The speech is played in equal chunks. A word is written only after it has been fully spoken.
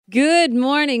Good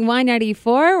morning, Y94.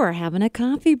 We're having a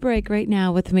coffee break right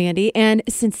now with Mandy. And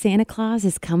since Santa Claus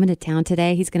is coming to town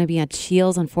today, he's going to be at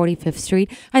Shields on 45th Street.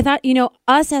 I thought,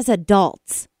 us as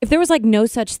adults, if there was like no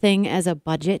such thing as a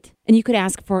budget and you could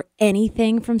ask for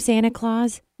anything from Santa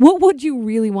Claus, what would you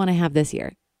really want to have this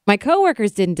year? My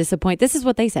coworkers didn't disappoint. This is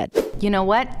what they said. You know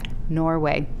what?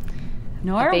 Norway.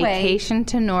 Norway? A vacation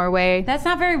to Norway. That's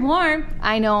not very warm.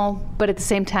 I know, but at the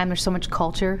same time, there's so much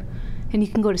culture. And you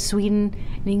can go to Sweden,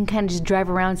 and you can kind of just drive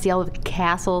around and see all of the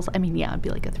castles. I mean, yeah, it'd be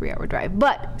like a 3-hour drive.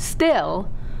 But still.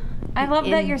 I love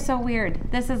that you're so weird.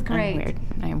 This is great.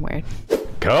 I am weird.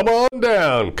 Come on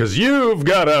down, because you've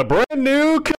got a brand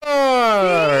new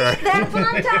car. That's what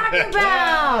I'm talking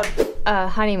about. A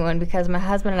honeymoon, because my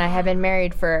husband and I have been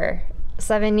married for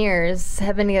 7 years,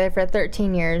 have been together for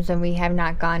 13 years, and we have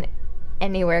not gone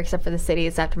anywhere except for the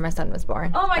cities after my son was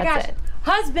born. Oh my That's gosh. it.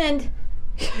 Husband.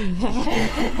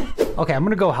 Okay, I'm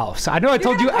gonna go house. I know I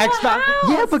told you X.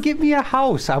 Yeah, but give me a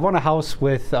house. I want a house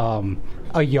with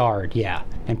a yard, yeah,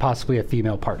 and possibly a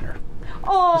female partner.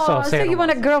 Oh, so Santa you want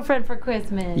a wants- girlfriend for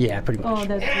Christmas? Yeah, pretty much. Oh,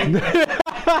 that's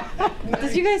sweet.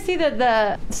 Did you guys see that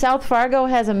the South Fargo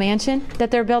has a mansion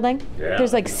that they're building? Yeah,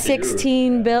 There's like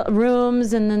 16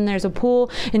 rooms, and then there's a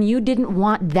pool, and you didn't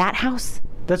want that house?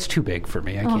 That's too big for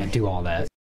me. I can't do all that.